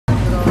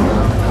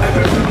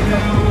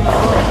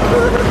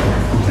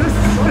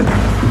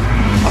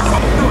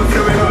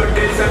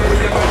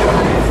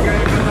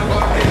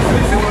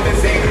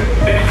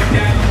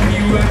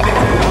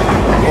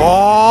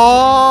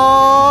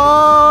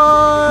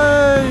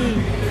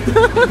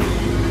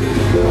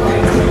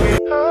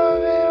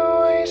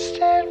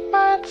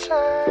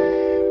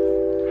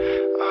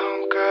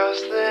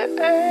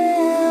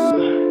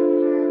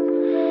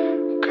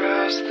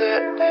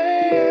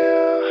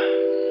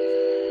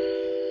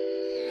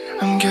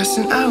I'm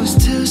guessing I was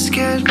too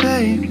scared,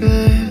 baby.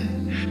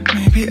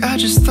 Maybe I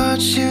just thought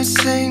you'd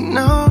say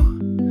no.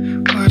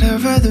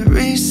 Whatever the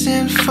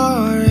reason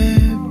for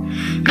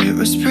it, it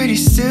was pretty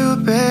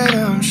stupid,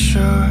 I'm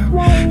sure.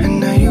 And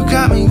now you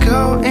got me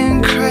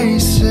going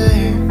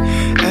crazy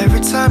every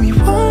time you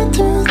walk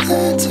through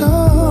the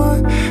door.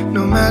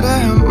 No matter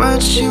how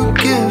much you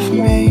give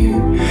me,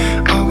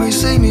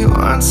 always leave me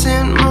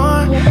wanting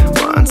more,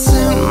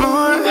 wanting more.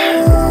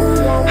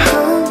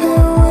 I've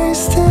been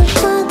wasting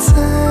my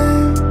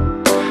time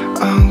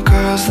on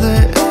girls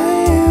that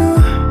ain't you,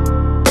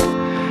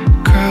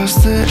 girls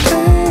that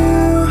ain't you.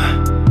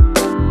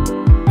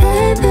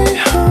 Baby,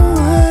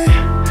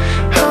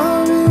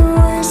 I've been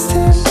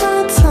wasting my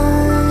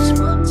time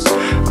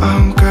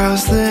on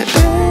girls that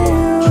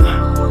ain't you,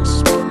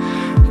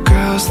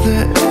 girls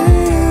that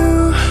ain't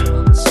you.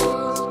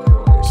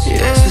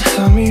 Yeah, so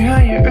tell me how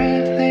you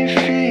really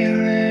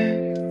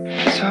feeling.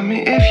 Tell me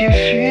if you're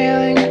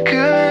feeling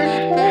good.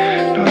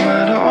 No, I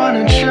don't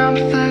wanna jump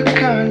the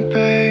gun,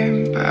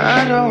 babe, but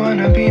I don't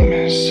wanna be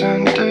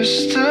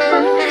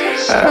misunderstood.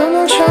 I'm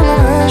not trying to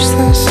rush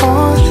this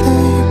whole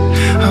thing.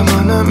 I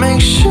wanna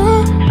make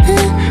sure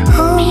it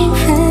all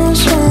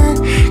feels right.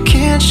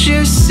 Can't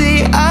you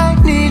see I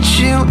need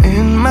you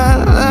in my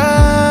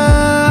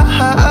life?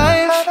 I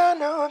don't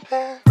know,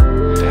 babe.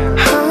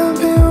 I've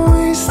been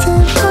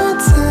wasting my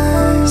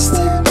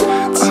time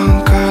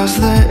on girls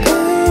that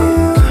ain't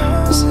you,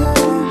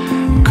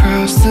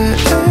 girls that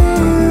ain't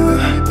you.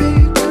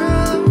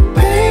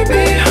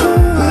 Baby,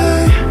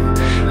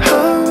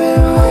 I've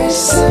been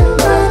wasting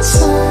my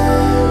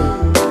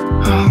time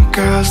on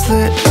girls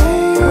that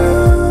ain't you,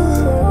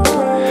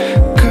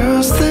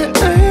 girls that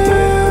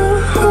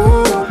ain't you.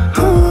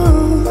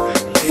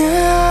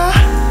 Yeah,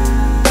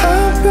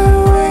 I've been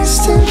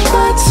wasting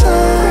my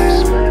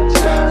time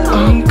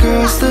on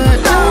girls that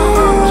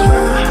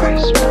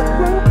ain't you,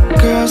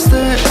 girls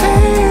that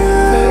ain't you.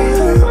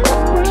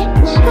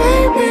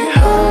 Baby,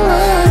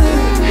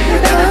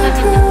 I've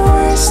been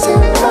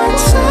wasting my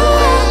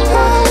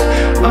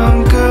time on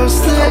girls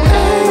that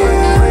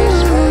ain't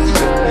you,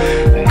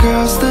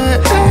 girls that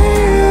ain't you.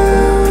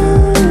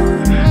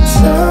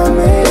 Tell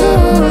me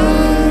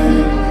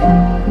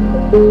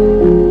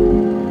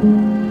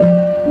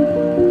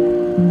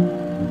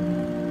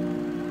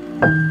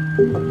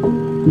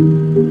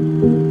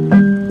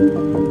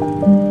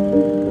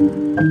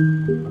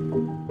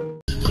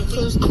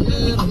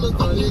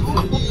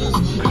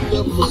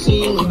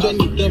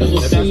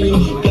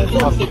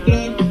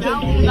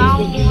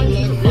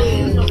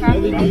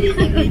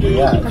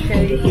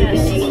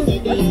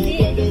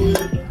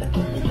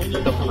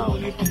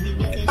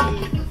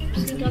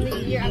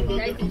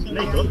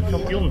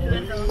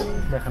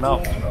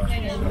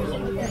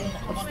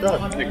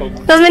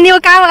Dat is mijn nieuwe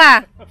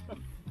camera.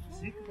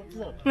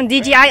 Mijn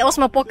DJI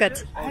Osmo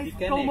Pocket.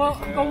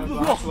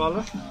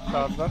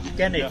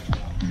 Ken ik.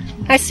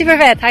 Hij is super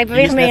vet, hij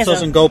beweegt mee. Net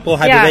zoals een GoPro,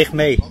 hij beweegt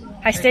mee.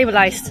 Hij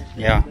stabilised.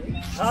 Ja.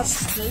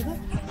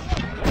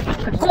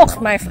 Gekocht,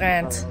 mijn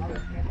vriend.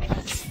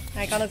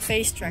 Hij kan ook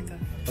face tracken.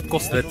 Wat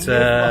kost het?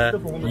 Hij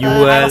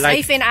was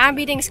even in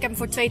aanbieding, dus ik heb hem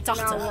voor $2,80.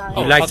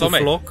 Je lijkt een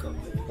vlog.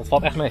 Dat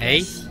valt echt mee.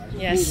 Hey.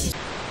 Yes.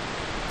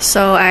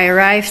 So I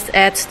arrived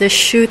at the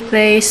shoot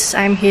place.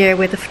 I'm here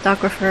with the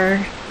photographer,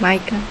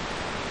 Maaike.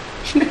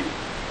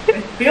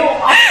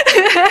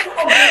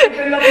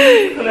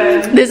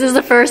 This is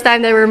the first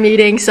time that we're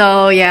meeting,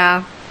 so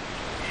yeah.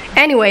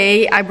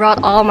 Anyway, I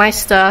brought all my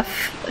stuff.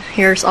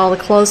 Here's all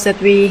the clothes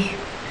that we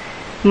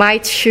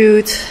might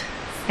shoot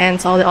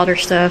and all the other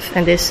stuff,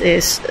 and this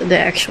is the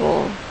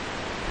actual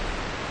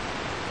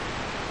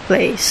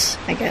place,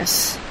 I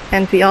guess.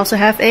 And we also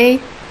have a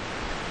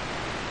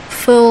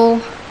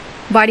full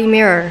body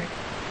mirror.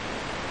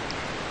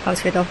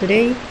 Outfit of the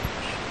day.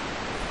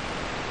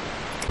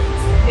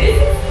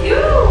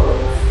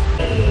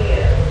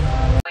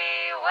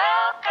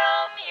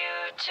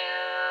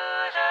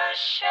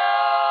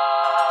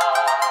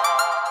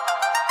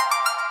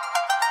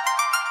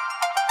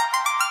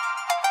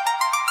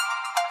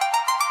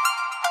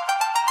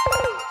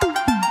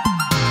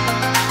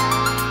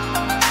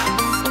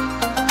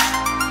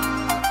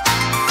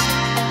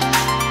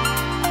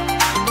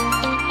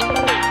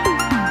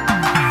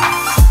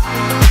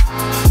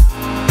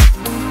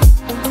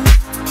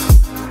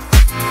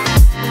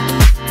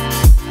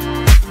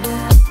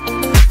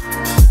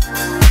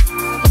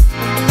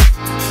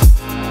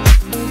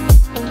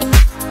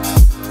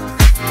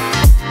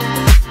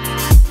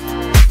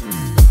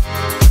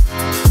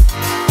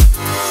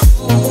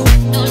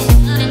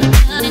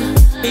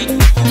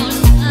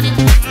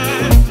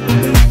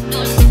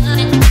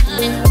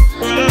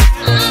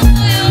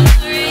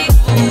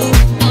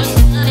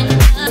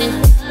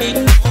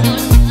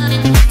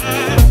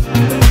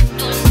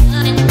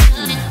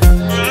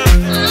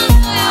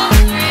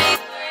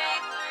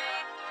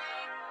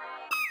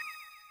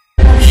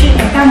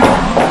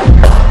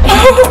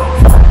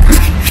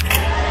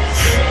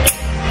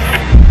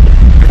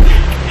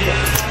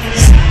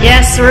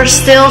 Yes, we're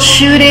still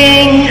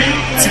shooting.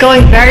 It's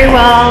going very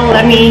well.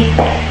 Let me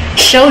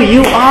show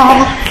you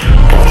all.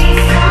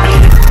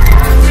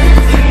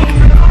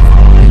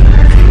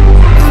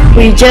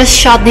 We just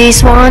shot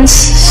these ones.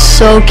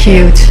 So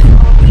cute.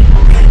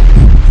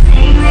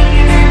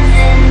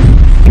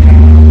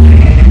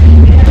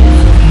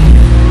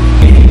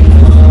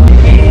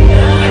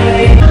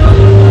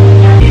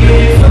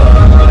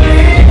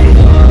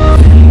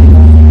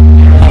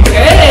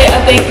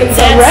 It's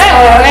a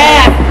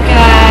wrap,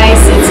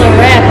 guys. It's a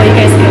wrap. Well, you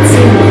guys can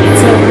see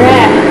it's a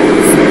wrap.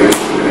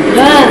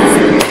 Done.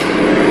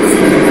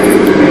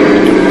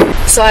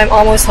 So I'm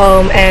almost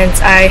home and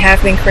I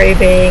have been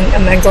craving a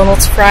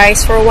McDonald's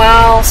fries for a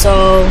while,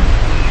 so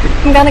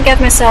I'm gonna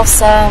get myself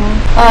some.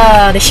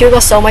 The shoot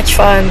was so much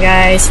fun,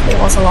 guys. It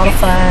was a lot of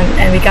fun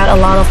and we got a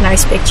lot of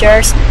nice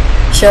pictures.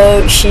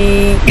 So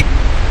she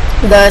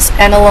does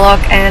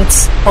analog and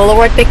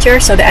Polaroid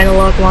pictures, so the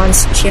analog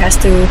ones she has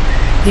to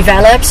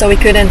develop, so we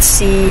couldn't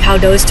see how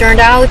those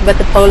turned out, but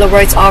the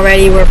Polaroids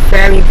already were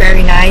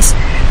very nice,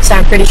 so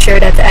I'm pretty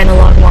sure that the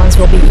analog ones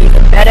will be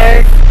even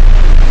better.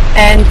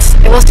 And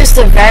it was just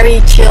a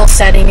very chill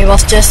setting. It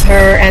was just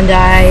her and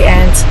I,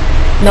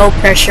 and no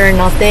pressure,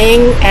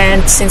 nothing.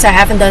 And since I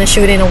haven't done a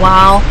shoot in a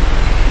while,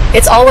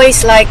 it's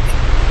always like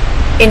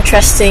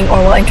interesting,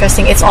 or well,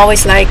 interesting, it's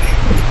always like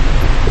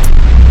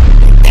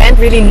can't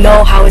really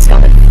know how it's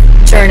gonna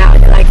turn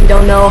out. Like, you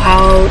don't know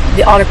how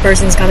the other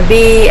person is gonna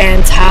be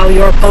and how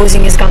your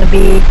posing is gonna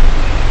be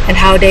and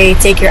how they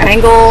take your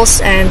angles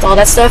and all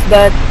that stuff,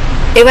 but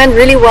it went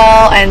really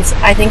well and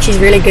I think she's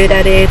really good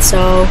at it.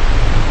 So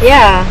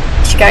yeah,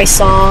 as you guys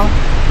saw,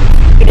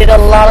 we did a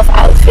lot of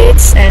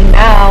outfits and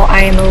now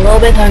I am a little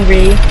bit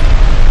hungry,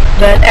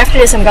 but after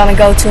this I'm gonna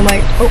go to my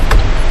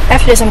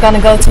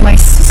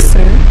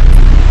sister.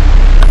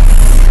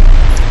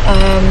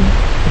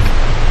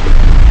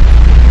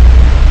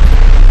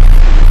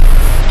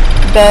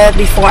 But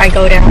before I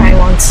go there, I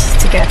want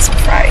to get some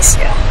fries,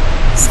 yeah.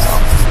 So,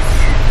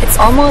 it's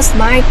almost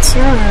my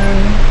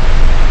turn.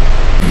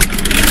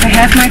 I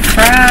have my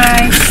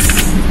fries.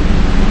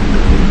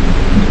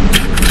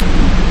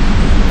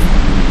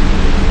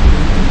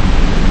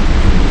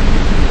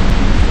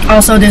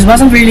 Also, this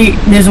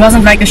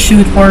wasn't like a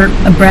shoot for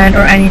a brand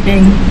or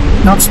anything,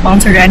 not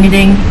sponsored or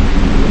anything.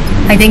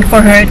 I think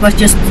for her it was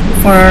just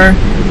for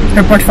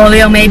her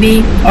portfolio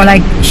maybe, or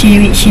like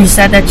she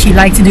said that she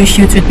liked to do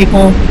shoots with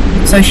people,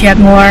 so she had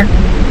more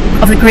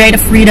of the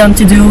creative freedom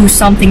to do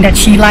something that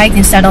she liked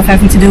instead of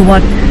having to do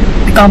what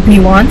the company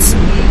wants.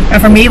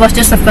 And for me it was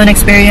just a fun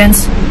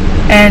experience,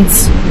 and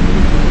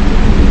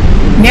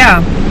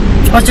yeah,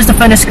 it was just a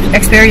fun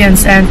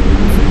experience. And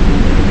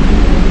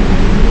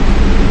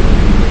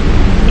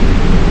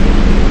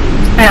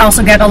I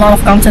also get a lot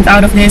of content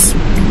out of this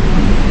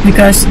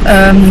because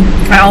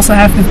I also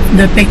have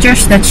the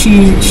pictures that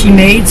she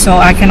made, so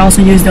I can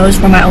also use those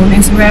for my own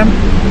Instagram.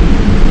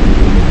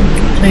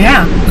 So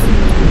yeah.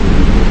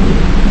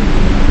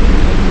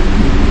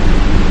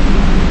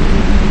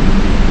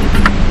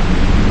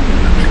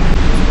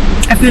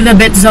 I feel a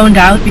bit zoned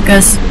out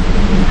because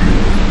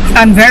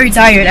I'm very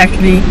tired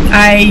actually.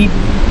 I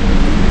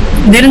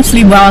didn't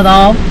sleep well at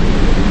all,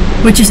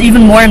 which is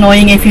even more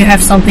annoying if you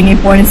have something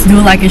important to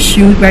do, like a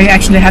shoot where you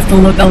actually have to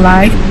look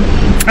alive.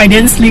 I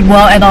didn't sleep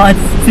well at all. It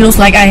feels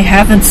like I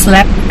haven't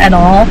slept at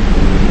all.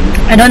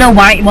 I don't know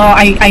why. Well,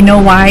 I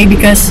know why,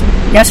 because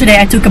yesterday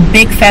I took a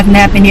big fat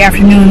nap in the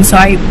afternoon, so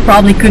I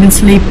probably couldn't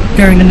sleep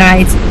during the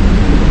night.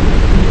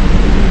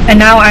 And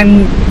now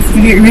I'm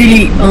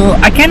really,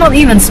 I cannot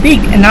even speak,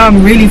 and now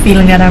I'm really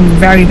feeling that I'm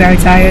very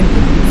tired.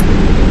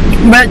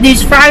 But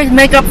these fries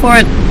make up for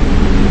it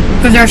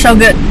because they're so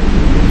good.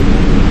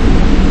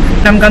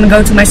 I'm gonna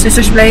go to my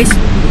sister's place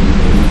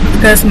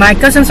because my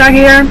cousins are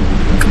here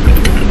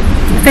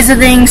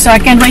visiting, so I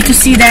can't wait to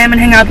see them and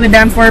hang out with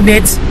them for a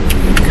bit.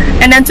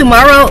 And then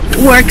tomorrow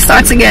work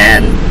starts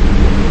again,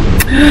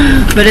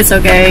 but it's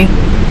okay.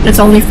 It's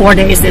only 4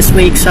 days this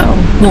week, so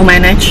we'll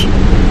manage.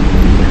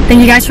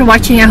 Thank you guys for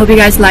watching. I hope you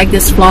guys like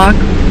this vlog.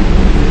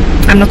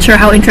 I'm not sure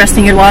how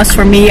interesting it was.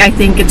 For me, I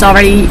think it's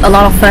already a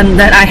lot of fun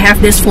that I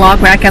have this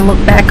vlog where I can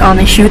look back on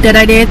a shoot that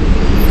I did.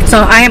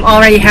 So I am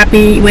already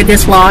happy with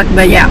this vlog,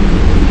 but yeah.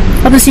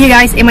 Hope to see you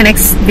guys in my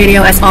next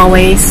video as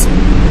always.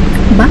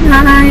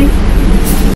 Bye!